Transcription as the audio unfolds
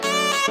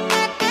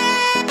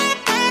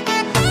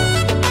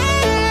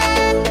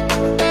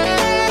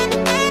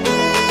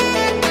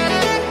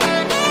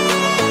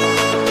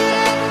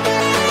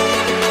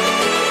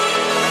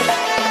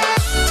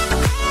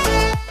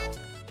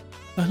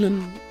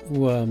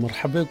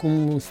مرحبا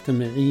بكم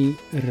مستمعي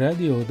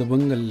الراديو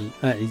دبنج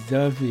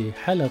الأعزاء في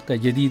حلقة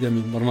جديدة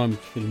من برنامج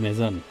في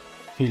الميزان.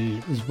 في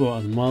الأسبوع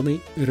الماضي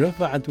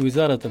رفعت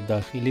وزارة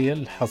الداخلية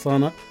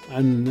الحصانات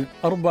عن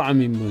 4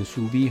 من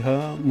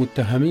منسوبيها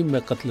متهمين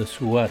بقتل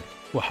الثوار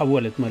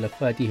وحولت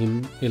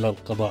ملفاتهم إلى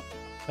القضاء.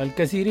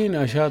 الكثيرين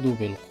أشادوا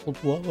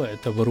بالخطوة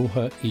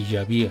واعتبروها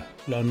إيجابية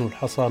لأن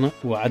الحصانة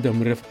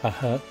وعدم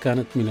رفعها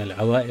كانت من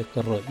العوائق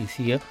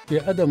الرئيسية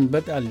بعدم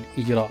بدء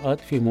الإجراءات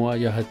في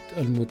مواجهة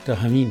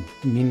المتهمين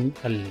من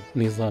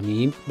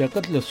النظاميين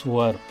بقتل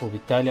الثوار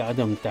وبالتالي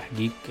عدم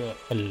تحقيق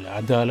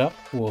العدالة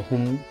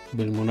وهم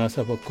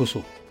بالمناسبة كسو.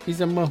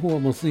 إذا ما هو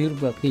مصير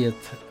بقية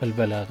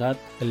البلاغات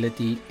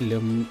التي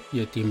لم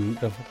يتم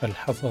رفع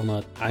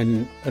الحصانات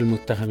عن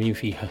المتهمين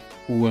فيها؟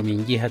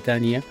 ومن جهة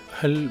تانية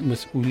هل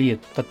مسؤولية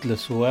قتل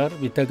الثوار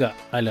بتقع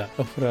على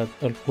أفراد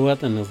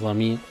القوات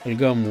النظامية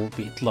القاموا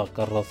بإطلاق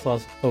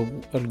الرصاص أو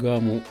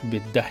القاموا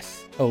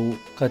بالدحس أو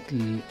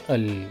قتل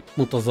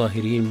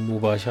المتظاهرين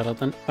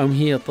مباشرة، أم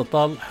هي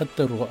تطال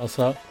حتى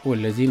الرؤساء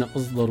والذين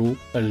أصدروا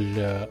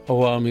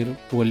الأوامر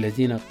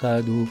والذين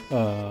قادوا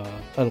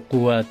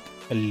القوات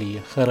اللي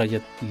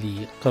خرجت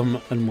لقمع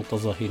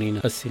المتظاهرين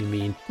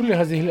السلميين؟ كل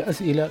هذه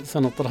الأسئلة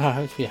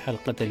سنطرحها في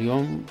حلقة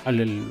اليوم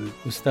على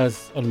الأستاذ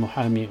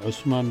المحامي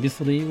عثمان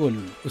بصري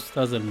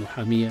والأستاذ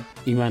المحامية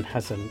ايمان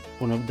حسن.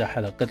 ونبدأ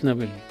حلقتنا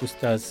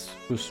بالأستاذ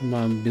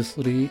عثمان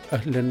بصري.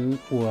 أهلا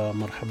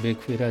ومرحبا بك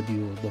في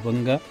راديو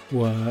دبنجا.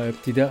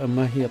 وابتداء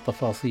ما هي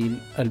تفاصيل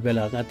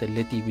البلاغات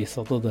التي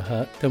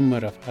بصددها تم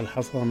رفع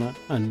الحصانة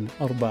عن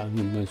 4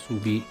 من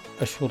منسوبي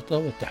الشرطة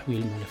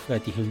وتحويل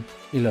ملفاتهم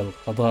إلى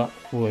القضاء،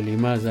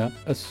 ولماذا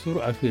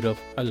السرعة في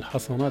رفع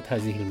الحصانات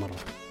هذه المرة؟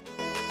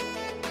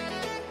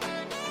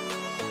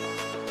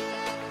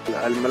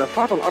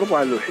 الملفات ال4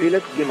 اللي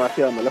أحيلت بما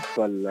فيها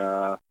ملف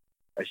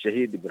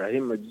الشهيد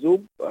إبراهيم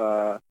مجذوب،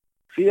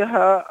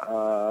 فيها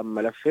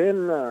ملفين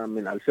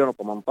من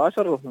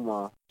 2018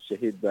 وهما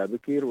الشهيد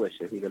بابكر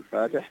والشهيد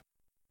الفاتح،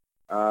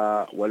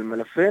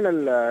 والملفين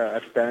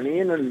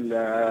الثانيين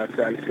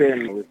في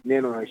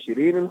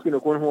 2022 يمكن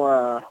يكون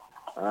هو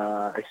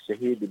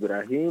الشهيد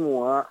إبراهيم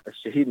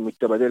والشهيد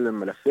مجتبى. ديل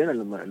الملفين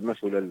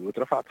المسؤول اللي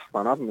اترفعت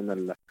حصانات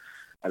من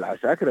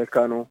العساكر اللي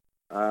كانوا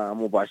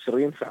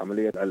مباشرين في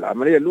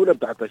العملية الأولى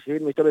بتاعت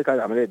الشهيد مجتبى، كانت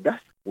عملية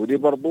دحس، ودي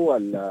برضو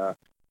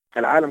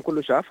العالم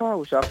كله شافها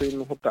وشاف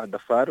انه هو بتاع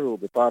الدفار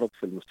وبيطارد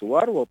في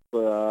المستوار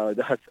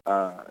ودهس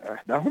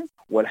احداهم.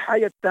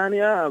 والحاجه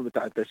الثانيه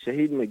بتاعت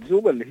الشهيد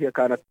مجذوب اللي هي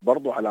كانت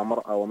برضو على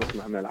مرأى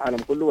ومسمع من العالم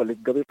كله،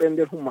 والقضيتين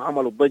دي هم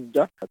عملوا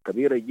ضجه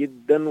كبيره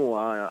جدا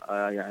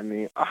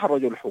ويعني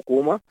احرجوا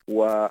الحكومه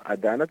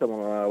وادانت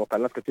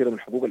وكالات كثيره من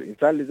حقوق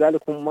الانسان.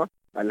 لذلك هم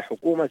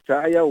الحكومه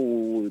ساعيه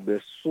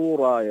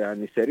وبصوره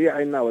يعني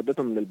سريعه انها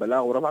ودتهم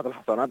للبلاغ ورفعت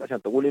الحصانات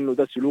عشان تقول انه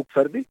ده سلوك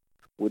فردي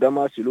وده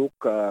ما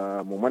سلوك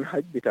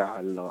ممنهج بتاع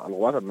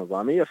القوات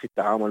النظامية في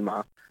التعامل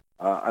مع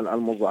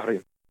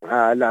المظاهرين.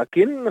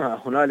 لكن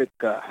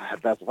هنالك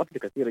أحداث قتل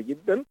كثيرة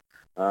جدا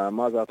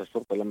ما ذات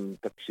الشرطة لم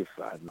تكشف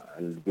عن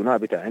الجناح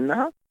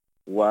بتاعها،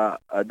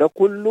 وده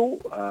كله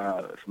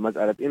في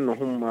مسألة إنه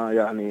هم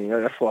يعني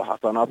يرفعوا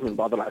حصانات من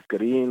بعض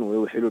العسكريين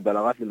ويحيلوا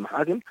البلاغات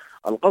للمحاكم.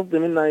 القصد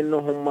منها إنه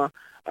هم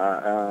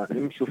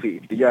يمشوا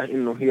في اتجاه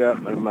إنه هي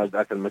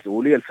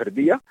المسؤولية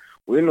الفردية،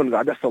 وإنه اللي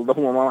قاعد يحصل ده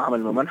هو ما عمل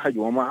ممنهج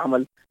وما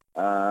عمل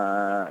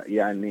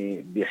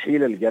يعني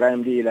بيحيل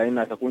الجرائم دي إلى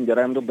إنها تكون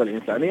جرائم ضد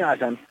الإنسانية،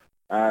 عشان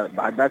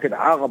بعد ذلك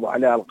عاقبوا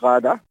عليها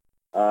القادة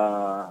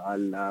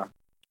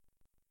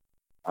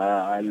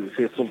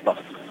في السلطة.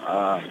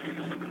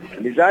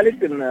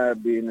 لذلك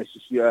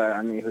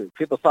يعني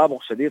في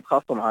تسابق شديد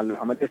خاصة مع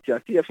العملية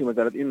السياسية في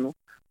مسألة إنه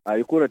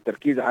يكون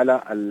التركيز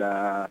على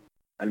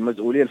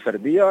المسؤولية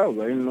الفردية،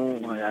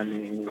 وإنه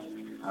يعني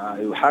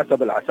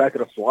يحاسب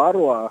العساكر الصغار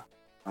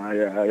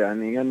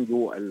ويعني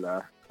ينجو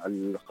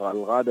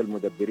القادة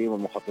المدبرين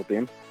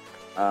والمخططين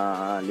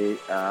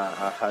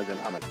لهذا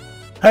العمل.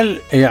 هل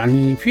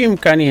يعني في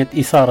إمكانية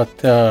إثارة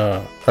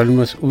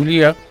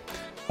المسؤولية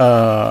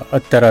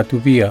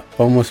التراتبية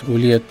أو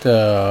مسؤولية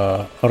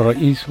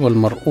الرئيس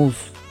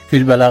والمرؤوس في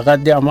البلاغات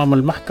دي أمام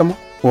المحكمة،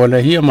 ولا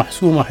هي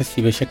محسومة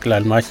حسي بشكل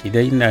الماشي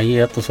ده إنها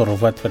هي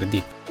تصرفات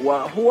فردية؟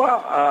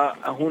 وهو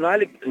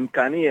هنالك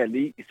إمكانية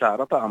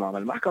لإثارتها أمام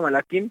المحكمة،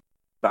 لكن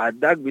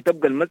بعد ذلك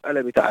بتبقى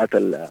المسألة بتاعت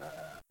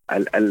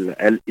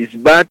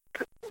الإثبات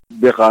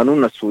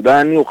بقانون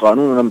السوداني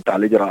وقانون بتاع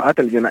الإجراءات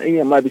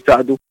الجنائية ما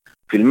بيساعدوا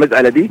في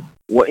المسألة دي،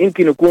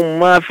 ويمكن يكون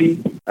ما في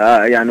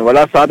يعني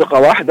ولا سابقة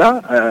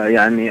واحدة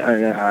يعني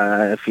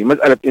في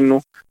مسألة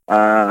إنه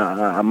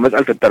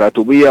مسألة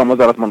التراتبية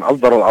ومسألة من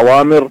أصدر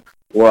الأوامر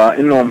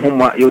وإنهم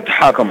هم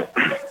يتحاكموا.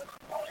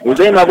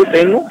 وزي ما قلت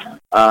إنه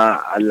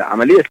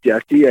العملية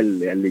السياسية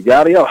اللي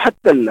جارية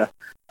وحتى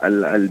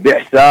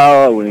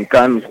البعثة وإن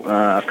كان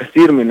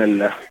كثير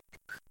من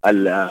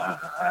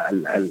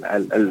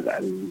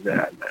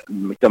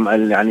المجتمع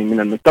يعني من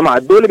المجتمع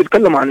الدولي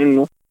بيتكلم عن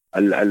إنه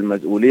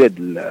المسؤولية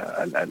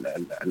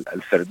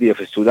الفردية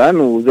في السودان.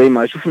 وزي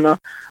ما شفنا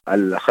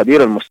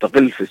الخبير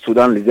المستقل في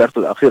السودان لزيارته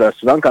الأخيرة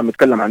السودان كان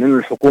بيتكلم عن إنه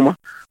الحكومة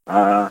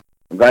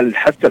قال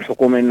حتى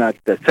الحكومة إنها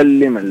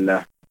تسلم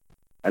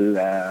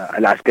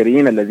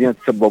العسكريين الذين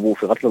تسببوا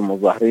في قتل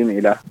المظاهرين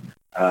إلى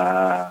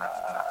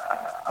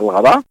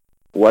القضاء.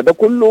 وده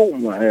كله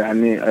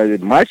يعني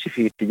ماشي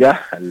في اتجاه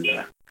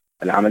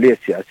العملية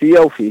السياسية،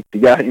 وفي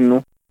اتجاه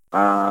إنه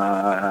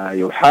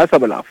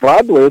يحاسب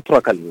الأفراد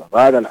ويترك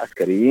القادة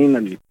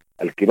العسكريين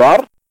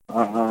الكبار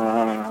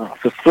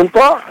في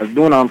السلطة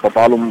دون أن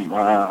تطالهم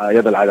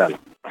يد العدالة.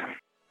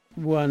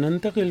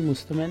 وننتقل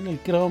مستمعينا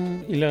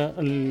الكرام إلى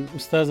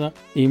الأستاذة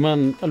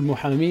ايمان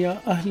المحامية.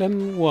 أهلا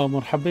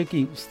ومرحبا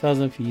بك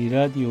أستاذة في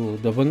راديو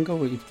دبنجة.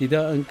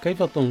 وابتداء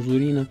كيف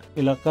تنظرين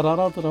إلى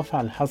قرارات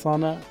رفع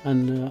الحصانة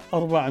عن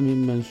 4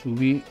 من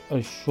منسوبي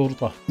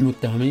الشرطة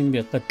المتهمين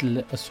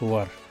بقتل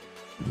الثوار؟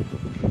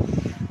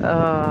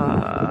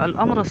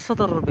 الأمر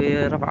الصدر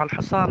برفع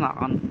الحصانة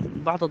عن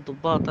بعض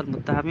الضباط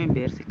المتهمين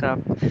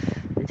بارتكاب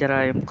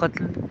جرائم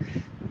قتل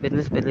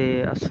بالنسبة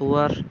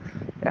للثوار،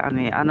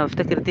 يعني أنا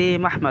أفتكر دي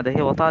محمدة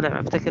هي وطالع،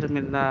 أفتكر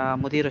من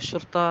مدير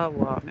الشرطة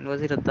ومن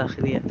وزير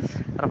الداخلية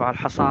رفع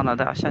الحصانة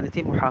ده عشان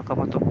يتم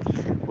محاكمته.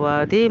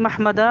 ودي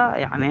محمدة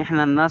يعني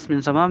إحنا الناس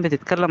من زمان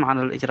بتتكلم عن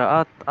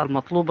الإجراءات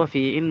المطلوبة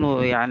في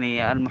إنه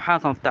يعني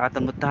المحاكمة بتاعت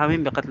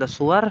المتهمين بقتل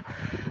الثوار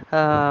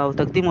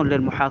وتقديمهم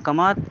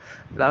للمحاكمات،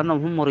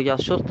 لأنهم هم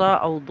رجال شرطة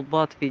أو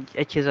ضباط في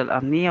الأجهزة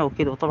الأمنية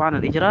وكده. وطبعا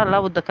الإجراء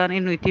لابد كان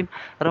إنه يتم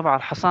رفع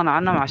الحصانة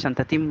عنهم عشان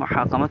تتم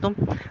محاكمتهم.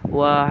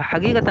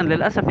 وحقيقة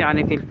للأسف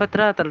يعني في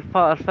الفترة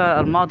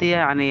الماضية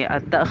يعني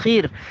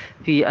التأخير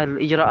في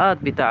الإجراءات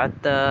بتاعت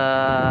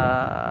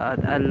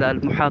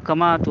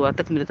المحاكمات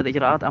وتكملة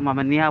الإجراءات أمام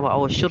النيابة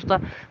أو الشرطة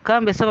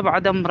كان بسبب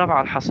عدم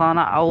رفع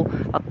الحصانة أو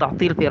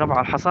التعطيل في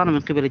رفع الحصانة من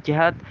قبل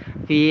الجهات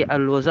في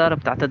الوزارة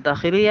بتاعت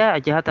الداخلية،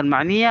 الجهات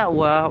المعنية،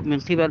 ومن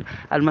قبل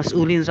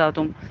المسؤولين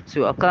ذاتهم،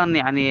 سواء كان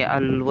يعني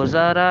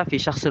الوزارة في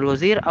شخص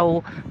الوزير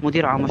أو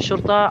مدير عام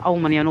الشرطة أو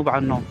من ينوب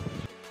عنه.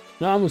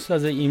 نعم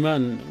أستاذة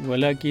إيمان،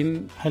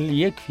 ولكن هل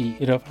يكفي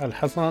رفع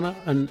الحصانة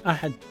عن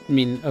أحد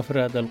من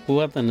أفراد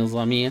القوات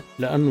النظامية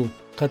لأنه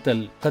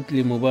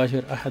قتل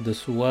مباشر أحد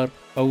الثوار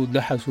أو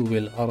دحسوا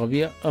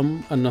بالعربية، أم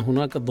أن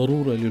هناك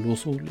ضرورة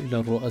للوصول إلى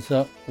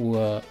الرؤساء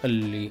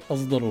واللي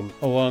أصدروا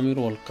الأوامر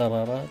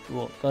والقرارات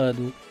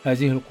وقادوا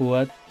هذه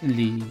القوات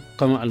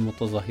لقمع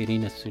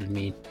المتظاهرين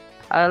السلميين؟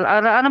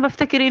 أنا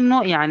بفتكر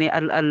إنه يعني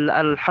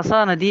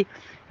الحصانة دي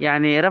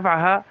يعني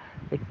رفعها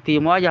في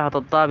مواجهة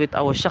الضابط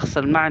أو الشخص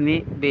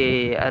المعني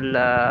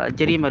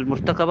بالجريمة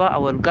المرتكبة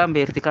أو القام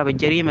بارتكاب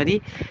الجريمة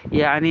دي،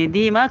 يعني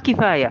دي ما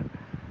كفاية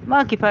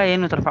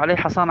إنه ترفع عليه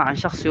حصانة عن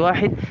شخص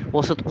واحد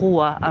وسط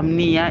قوة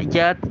أمنية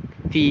جات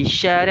في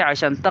الشارع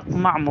عشان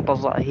تقمع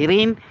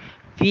متظاهرين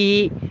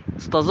في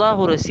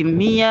تظاهرة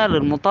سلمية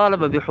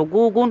للمطالبة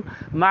بحقوق،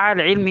 مع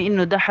العلم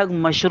إنه ده حق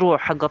مشروع،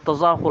 حق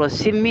التظاهر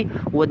السلمي،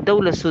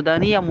 والدولة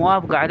السودانية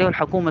موافقة عليه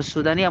والحكومة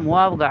السودانية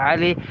موافقة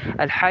عليه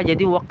الحاجة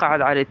دي،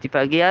 وقعت على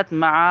اتفاقيات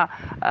مع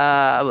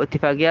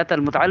اتفاقيات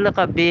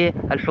المتعلقة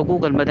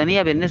بالحقوق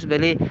المدنية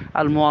بالنسبة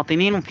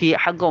للمواطنين في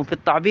حقهم في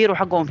التعبير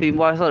وحقهم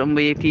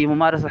في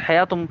ممارسة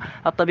حياتهم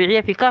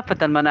الطبيعية في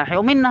كافة المناحي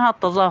ومنها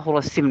التظاهر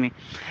السلمي.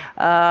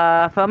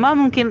 فما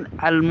ممكن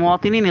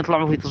المواطنين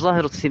يطلعوا في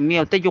تظاهرة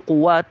سلمية وتجي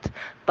قوات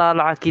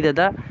طالعة كده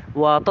ده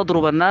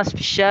وتضرب الناس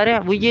في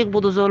الشارع ويجي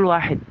يقبضوا زول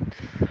واحد.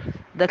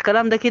 ده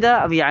الكلام ده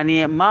كده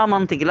يعني ما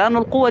منطق، لأن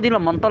القوة دي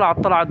لما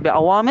طلعت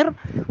بأوامر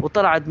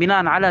وطلعت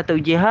بناء على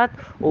توجيهات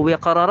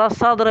وبقرارات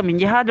صادرة من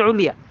جهات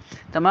عليا.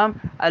 تمام.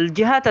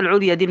 الجهات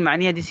العليا دي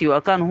المعنية دي سواء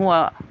كان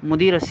هو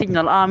مدير السجن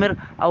الآمر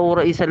أو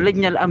رئيس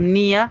اللجنة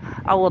الأمنية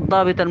أو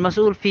الضابط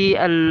المسؤول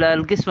في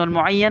القسم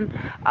المعين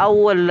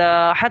أو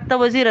حتى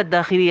وزير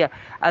الداخلية،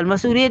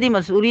 المسؤولية دي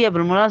مسؤولية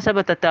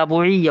بالمناسبة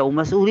تتابعية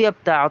ومسؤولية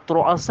بتاعت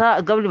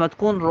رؤساء قبل ما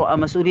تكون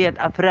مسؤولية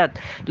أفراد،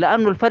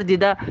 لأنه الفرد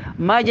ده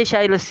ما جا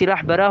شايل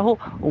السلاح براه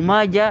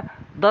وما جا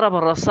ضرب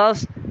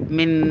الرصاص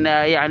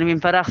من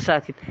فراغ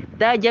ساكت،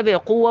 ده جاب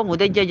قوة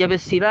مدججة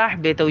بالسلاح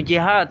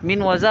بتوجيهات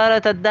من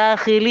وزارة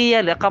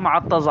الداخلية لقمع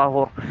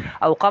التظاهر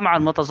أو قمع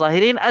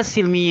المتظاهرين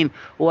السلميين.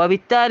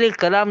 وبالتالي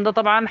الكلام ده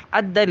طبعا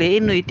أدى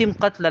لأنه يتم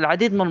قتل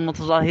العديد من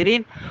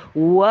المتظاهرين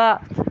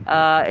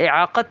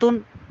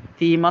وإعاقتهم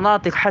في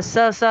مناطق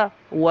حساسة،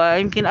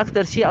 ويمكن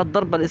أكثر شيء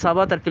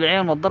الإصابات في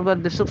العين والضربة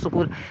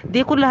بالسكسكول.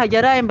 دي كلها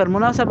جرائم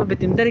بالمناسبة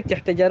بتندرج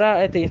تحت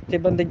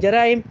بند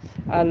الجرائم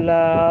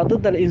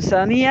ضد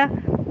الإنسانية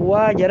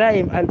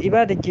وجرائم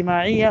الإبادة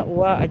الجماعية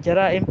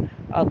والجرائم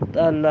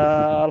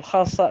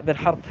الخاصة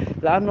بالحرب،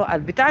 لأنه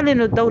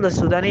بتعلن الدولة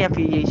السودانية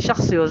في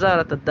شخص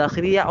وزارة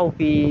الداخلية أو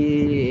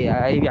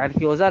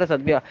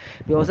في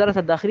وزارة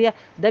الداخلية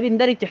ده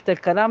بيندرج تحت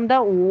الكلام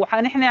ده.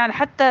 ونحن يعني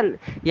حتى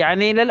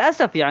يعني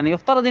للأسف يعني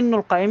يفترض إنه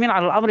القائمين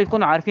على الأمر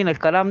يكونوا عارفين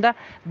الكلام ده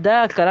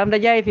الكلام ده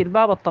جاي في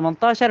الباب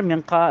 18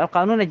 من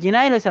القانون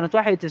الجنائي لسنة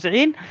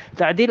 91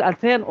 تعديل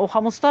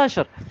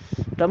 2015.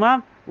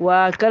 تمام.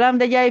 والكلام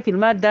ده جاي في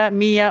المادة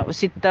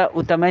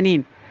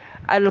 186.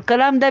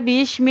 الكلام ده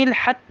بيشمل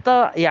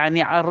حتى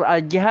يعني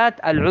الجهات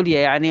العليا،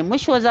 يعني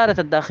مش وزارة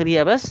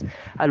الداخلية بس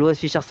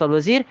في شخص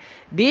الوزير،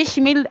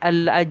 بيشمل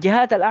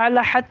الجهات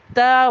الأعلى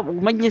حتى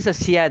مجلس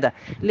السيادة.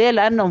 ليه؟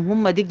 لأنهم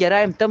هم دي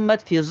جرائم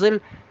تمت في ظل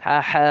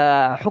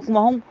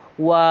حكمهم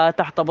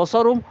وتحت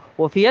بصرهم،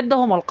 وفي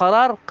يدهم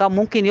القرار، كان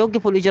ممكن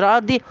يوقفوا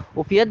الإجراءات دي،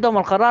 وفي يدهم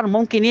القرار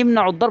ممكن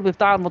يمنعوا الضرب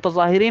بتاع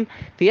المتظاهرين،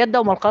 في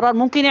يدهم القرار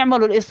ممكن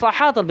يعملوا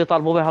الإصلاحات اللي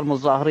بيطالبوا بها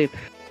المتظاهرين.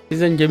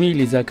 إذا جميل،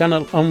 إذا كان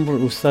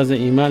الأمر أستاذ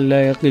إيمان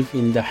لا يقف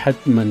عند حد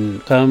من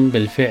قام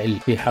بالفعل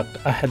في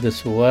حق أحد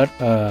الثوار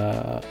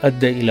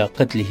أدى إلى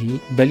قتله،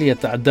 بل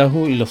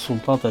يتعداه إلى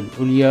السلطات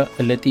العليا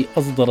التي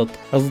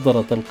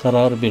أصدرت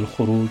القرار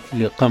بالخروج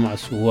لقمع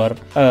الثوار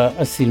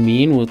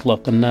السلميين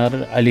وإطلاق النار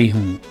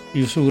عليهم.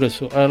 يثور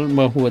السؤال: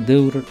 ما هو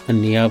دور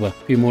النيابة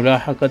في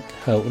ملاحقة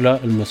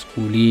هؤلاء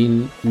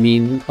المسؤولين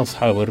من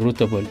أصحاب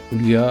الرتب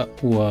العليا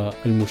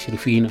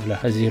والمشرفين على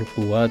هذه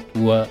القوات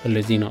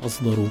والذين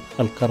أصدروا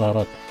القرارات؟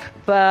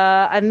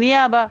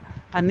 فالنيابة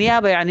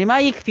يعني ما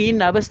يكفي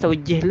إنها بس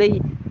توجه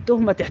لي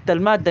تهمة تحت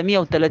المادة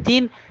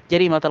 130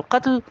 جريمة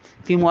القتل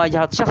في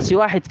مواجهة شخص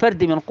واحد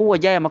فردي من قوة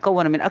جاية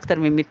مكونة من أكثر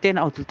من 200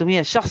 أو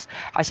 300 شخص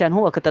عشان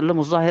هو قتل له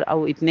الظاهر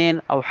أو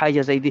 2 أو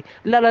حاجة زي دي.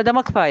 لا ده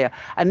ما كفاية.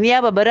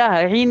 النيابة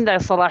براها عندها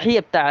الصلاحية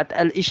بتاعت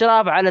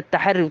الإشراف على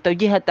التحري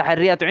وتوجيه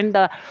التحريات،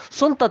 وعندها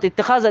سلطة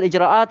اتخاذ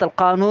الإجراءات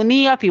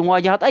القانونية في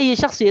مواجهة أي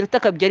شخص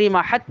يرتكب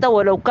جريمة حتى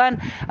ولو كان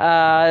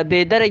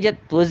بدرجة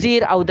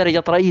وزير أو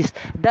درجة رئيس.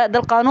 ده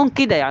القانون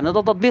كده، يعني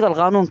ده تطبيق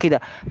القانون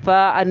كده.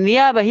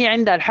 فالنيابة هي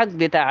عندها الحق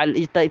بتاع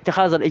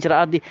اتخاذ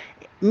الإجراءات دي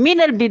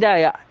من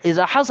البداية.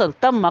 إذا حصل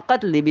تم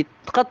قتل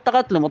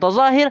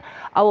متظاهر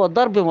أو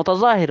ضرب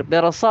متظاهر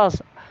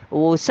برصاص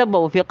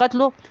وسببوا في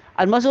قتله،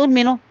 المسؤول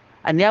منه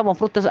النيابة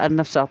المفروض تسأل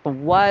نفسها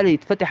طوال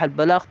يتفتح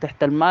البلاغ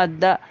تحت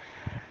المادة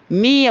 186،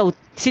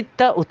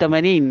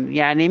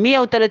 يعني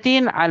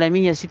 130 على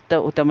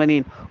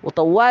 186،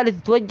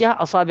 وطوال تتوجه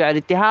أصابع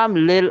الاتهام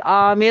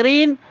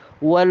للآمرين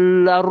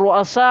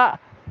والرؤساء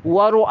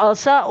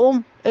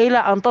ورؤسائهم إلى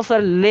أن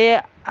تصل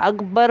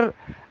لأكبر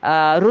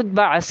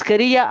رتبة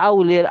عسكرية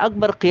أو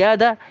لأكبر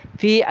قيادة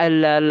في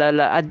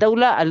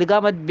الدولة اللي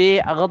قامت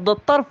بغض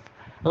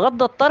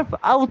الطرف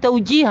أو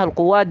توجيه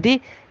القوات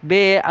دي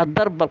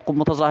بالضرب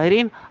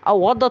المتظاهرين،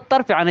 أو غض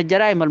الطرف عن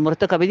الجرائم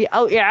المرتكبة دي،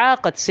 أو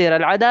إعاقة سير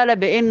العدالة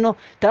بأنه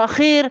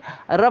تأخير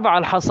ربع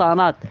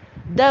الحصانات.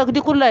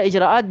 دي كلها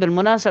إجراءات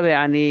بالمناسبة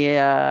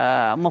يعني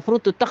مفروض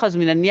تتخذ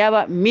من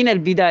النيابة من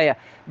البداية.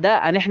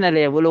 ده نحن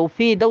ليه ولو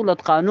في دولة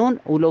قانون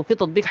ولو في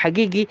تطبيق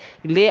حقيقي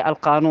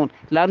للقانون،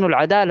 لأنه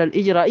العدالة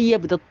الإجرائية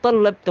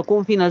بتتطلب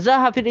تكون في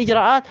نزاهة في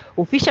الإجراءات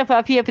وفي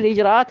شفافية في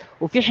الإجراءات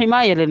وفي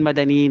حماية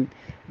للمدنيين.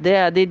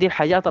 دي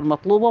الحاجات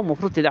المطلوبة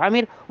ومفروض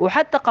تتعمل.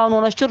 وحتى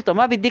قانون الشرطة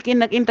ما بديك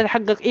إنك أنت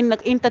تحقق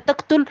إنك أنت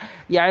تقتل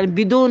يعني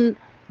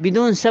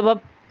بدون سبب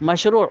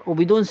مشروع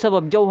وبدون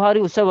سبب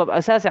جوهري وسبب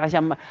أساسي،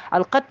 عشان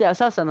القتل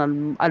أساسا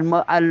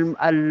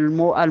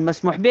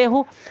المسموح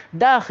به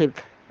داخل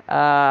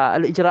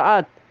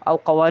الإجراءات أو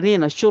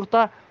قوانين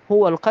الشرطة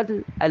هو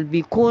القتل اللي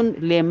بيكون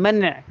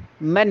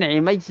لمنع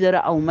مجزرة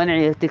أو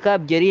منع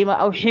ارتكاب جريمة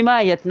أو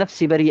حماية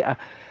نفس بريئة،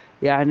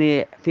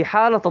 يعني في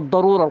حالة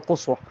الضرورة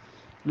القصوى.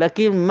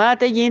 لكن ما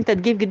تجي انت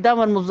تجيب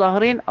قدام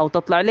المتظاهرين او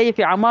تطلع لي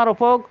في عمارة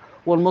فوق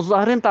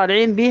والمتظاهرين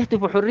طالعين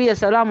بيهتفوا حرية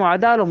سلام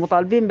وعدالة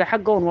ومطالبين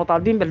بحقهم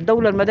ومطالبين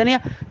بالدولة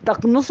المدنية،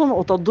 تقنصهم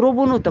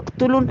وتضربهم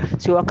وتقتلهم،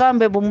 سواء كان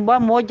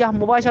ببومبان موجه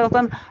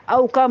مباشرة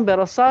او كان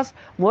برصاص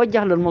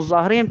موجه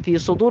للمتظاهرين في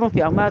صدورهم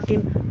في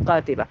اماكن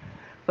قاتلة.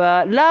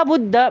 فلا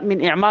بد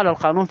من اعمال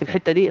القانون في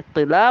الحتة دي،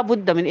 لا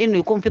بد من انه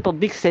يكون في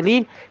تطبيق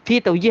سليم في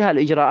توجيه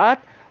الاجراءات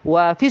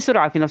وفي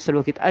سرعة في نفس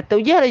الوقت.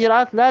 التوجيه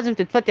الإجراءات لازم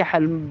تتفتح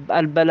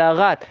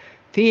البلاغات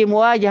في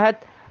مواجهة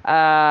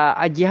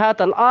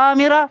الجهات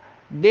الآمرة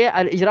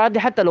بالإجراءات دي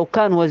حتى لو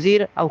كان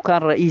وزير أو كان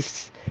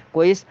رئيس.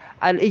 كويس.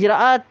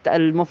 الإجراءات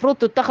المفروض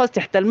تتخذ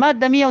تحت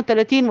المادة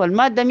 130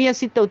 والمادة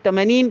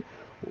 186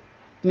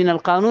 من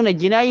القانون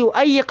الجنائي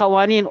وأي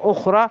قوانين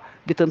أخرى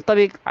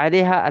بتنطبق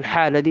عليها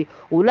الحالة دي.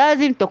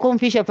 ولازم تكون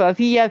في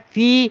شفافية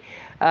في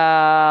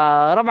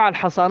ربع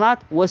الحصانات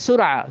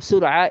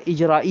وسرعة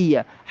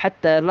إجرائية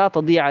حتى لا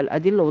تضيع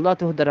الأدلة ولا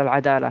تهدر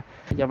العدالة.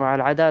 يا جماعة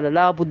العدالة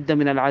لا بد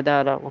من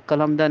العدالة،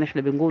 والكلام ده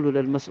نحن بنقوله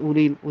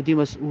للمسؤولين، ودي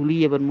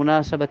مسؤولية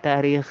بالمناسبة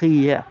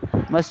تاريخية،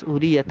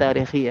 مسؤولية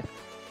تاريخية.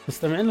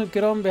 مستمعينا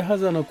الكرام،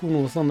 بهذا نكون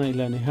وصلنا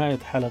إلى نهاية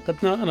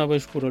حلقتنا. أنا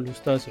بشكر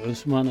الأستاذ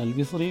عثمان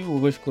البصري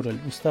وبشكر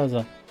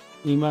الأستاذة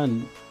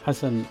ايمان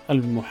حسن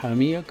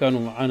المحامية كانوا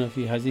معنا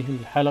في هذه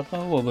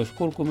الحلقة،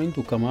 وبشكركم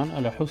انتم كمان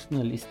على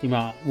حسن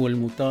الاستماع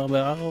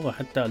والمتابعة،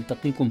 وحتى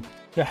ألتقيكم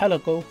في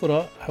حلقة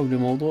أخرى حول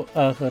موضوع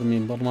آخر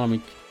من برنامج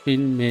في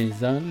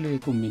الميزان.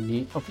 لكم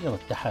مني أطيب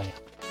التحايا.